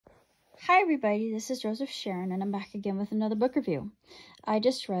Hi everybody, this is Joseph Sharon and I'm back again with another book review. I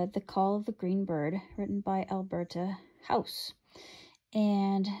just read The Call of the Green Bird, written by Alberta Hawse.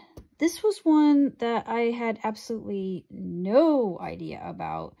 And this was one that I had absolutely no idea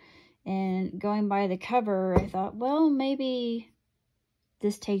about. And going by the cover, I thought, well, maybe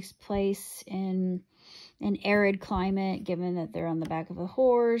this takes place in an arid climate, given that they're on the back of a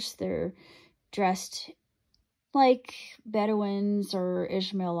horse, they're dressed like Bedouins or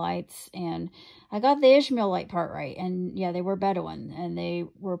Ishmaelites, and I got the Ishmaelite part right, and yeah, they were Bedouin, and they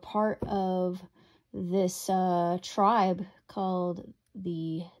were part of this tribe called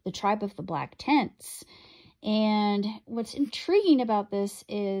the tribe of the Black Tents. And what's intriguing about this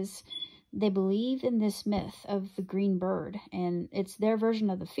is they believe in this myth of the green bird, and it's their version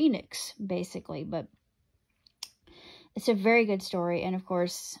of the phoenix, basically, but it's a very good story, and of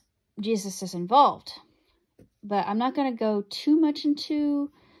course, Jesus is involved. But I'm not going to go too much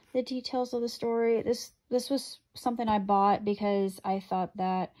into the details of the story. This was something I bought because I thought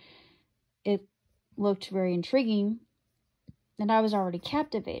that it looked very intriguing. And I was already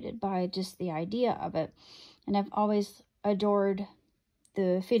captivated by just the idea of it. And I've always adored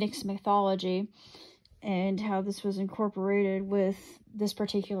the Phoenix mythology and how this was incorporated with this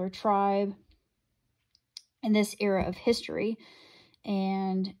particular tribe in this era of history.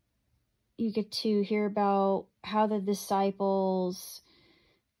 And you get to hear about how the disciples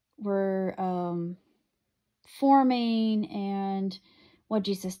were forming and what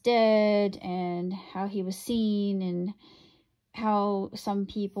Jesus did and how he was seen and how some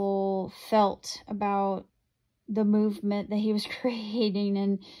people felt about the movement that he was creating.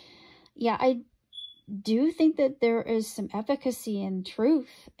 And yeah, I do think that there is some efficacy and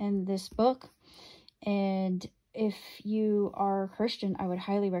truth in this book. And if you are a Christian, I would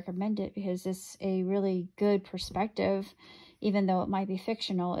highly recommend it because it's a really good perspective, even though it might be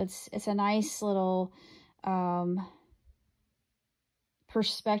fictional. It's a nice little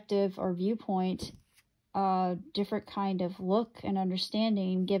perspective or viewpoint, different kind of look and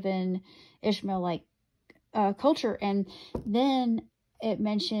understanding given Ishmaelite culture. And then it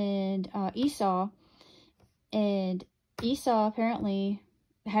mentioned Esau, and Esau apparently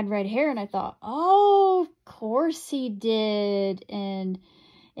had red hair, and I thought, oh, of course he did, and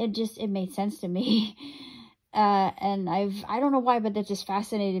it made sense to me. And I don't know why, but that just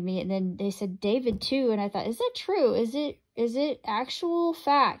fascinated me. And then they said David too, and I thought, is that true? Is it actual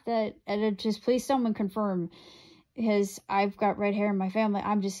fact that? And just please someone confirm, because I've got red hair in my family.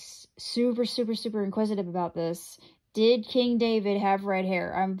 I'm just super inquisitive about this. Did King David have red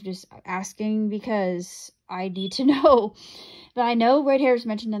hair? I'm just asking because I need to know. But I know red hair is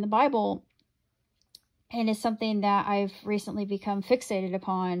mentioned in the Bible, and it's something that I've recently become fixated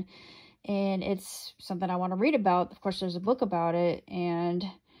upon, and it's something I want to read about. Of course, there's a book about it, and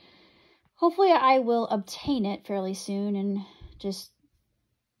hopefully I will obtain it fairly soon and just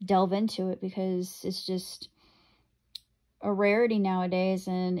delve into it, because it's just a rarity nowadays,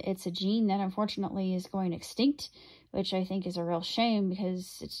 and it's a gene that unfortunately is going extinct, which I think is a real shame,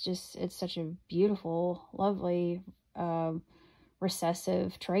 because it's such a beautiful, lovely,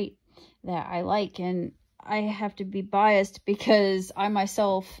 recessive trait that I like. And I have to be biased because I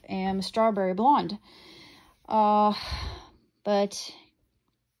myself am strawberry blonde. But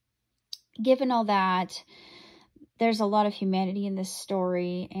given all that, there's a lot of humanity in this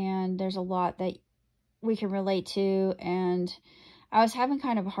story, and there's a lot that we can relate to. And I was having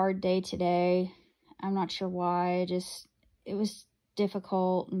kind of a hard day today. I'm not sure why. It was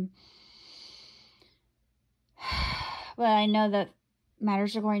difficult. But I know that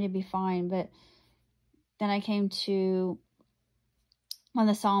matters are going to be fine. But then I came to one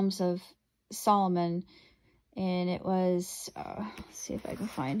of the Psalms of Solomon, and it was, let's see if I can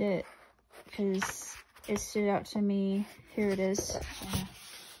find it, because it stood out to me. Here it is.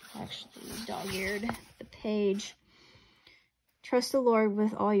 Actually dog-eared the page. Trust the Lord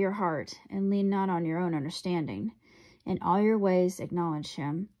with all your heart, and lean not on your own understanding. In all your ways acknowledge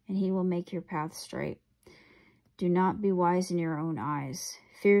him, and he will make your path straight. Do not be wise in your own eyes.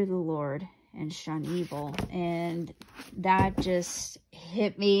 Fear the Lord and shun evil. And that just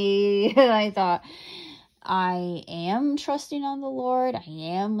hit me. I thought, I am trusting on the Lord.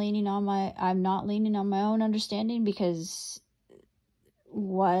 I'm not leaning on my own understanding, because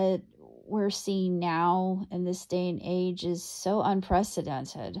what we're seeing now in this day and age is so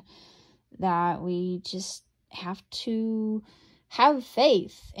unprecedented that we just have to have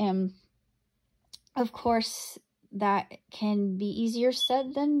faith. And of course, that can be easier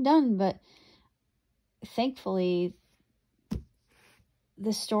said than done, but thankfully,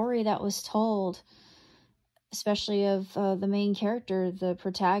 the story that was told especially of the main character, the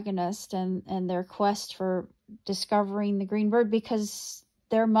protagonist, and their quest for discovering the green bird, because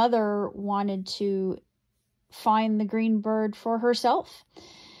their mother wanted to find the green bird for herself.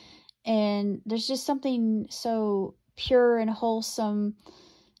 And there's just something so pure and wholesome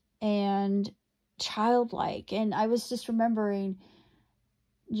and childlike. And I was just remembering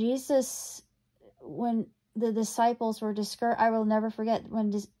Jesus, when the disciples were discouraged. I will never forget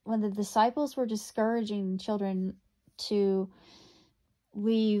when the disciples were discouraging children to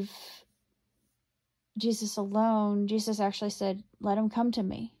leave Jesus alone. Jesus actually said, "Let them come to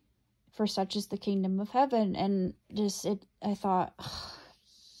me, for such is the kingdom of heaven." And I thought, oh,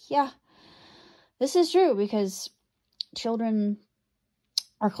 yeah, this is true, because children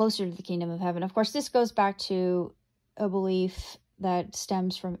are closer to the kingdom of heaven. Of course, this goes back to a belief that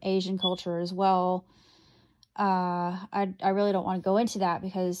stems from Asian culture as well. I really don't want to go into that,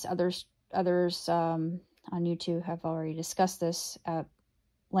 because others on YouTube have already discussed this at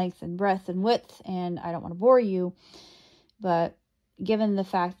length and breadth and width, and I don't want to bore you. But given the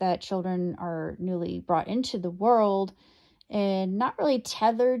fact that children are newly brought into the world and not really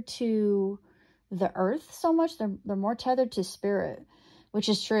tethered to the earth so much, they're more tethered to spirit, which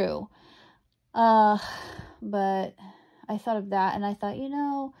is true. But I thought of that, and I thought,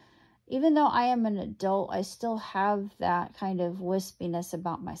 even though I am an adult, I still have that kind of wispiness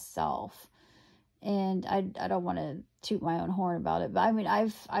about myself. And I don't want to toot my own horn about it, but I mean,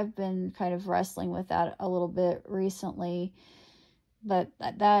 I've been kind of wrestling with that a little bit recently. But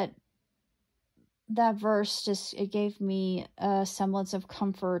that verse it gave me a semblance of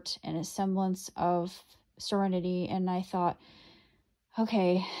comfort and a semblance of serenity. And I thought,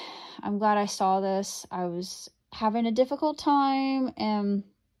 okay, I'm glad I saw this. I was having a difficult time and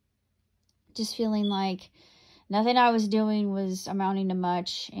just feeling like nothing I was doing was amounting to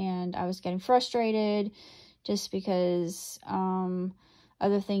much, and I was getting frustrated just because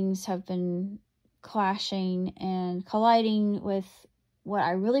other things have been clashing and colliding with what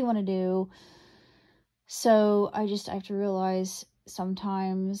I really want to do. So I have to realize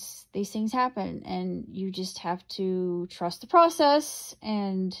sometimes these things happen, and you just have to trust the process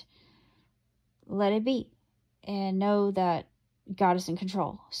and let it be, and know that God is in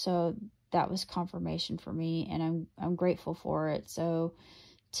control. So that was confirmation for me, and I'm grateful for it. So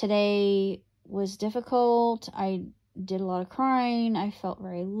today was difficult. I did a lot of crying. I felt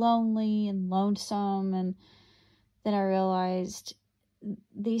very lonely and lonesome, and then I realized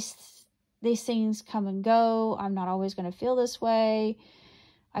these things come and go. I'm not always going to feel this way.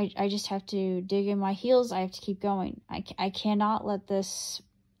 I just have to dig in my heels. I have to keep going. I cannot let this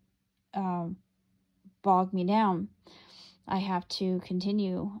bog me down. I have to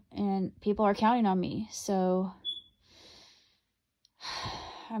continue, and people are counting on me. So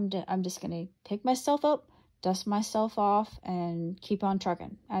I'm just going to pick myself up, dust myself off, and keep on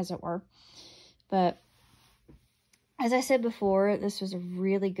trucking, as it were. But as I said before, this was a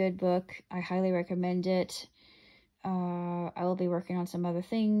really good book. I highly recommend it. I will be working on some other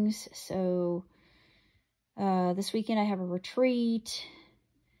things. So this weekend I have a retreat.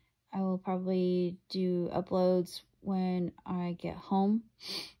 I will probably do uploads when I get home,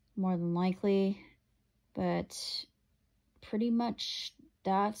 more than likely. But pretty much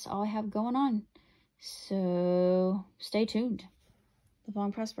that's all I have going on. So stay tuned. Live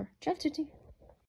long, prosper. Jeff Tutti.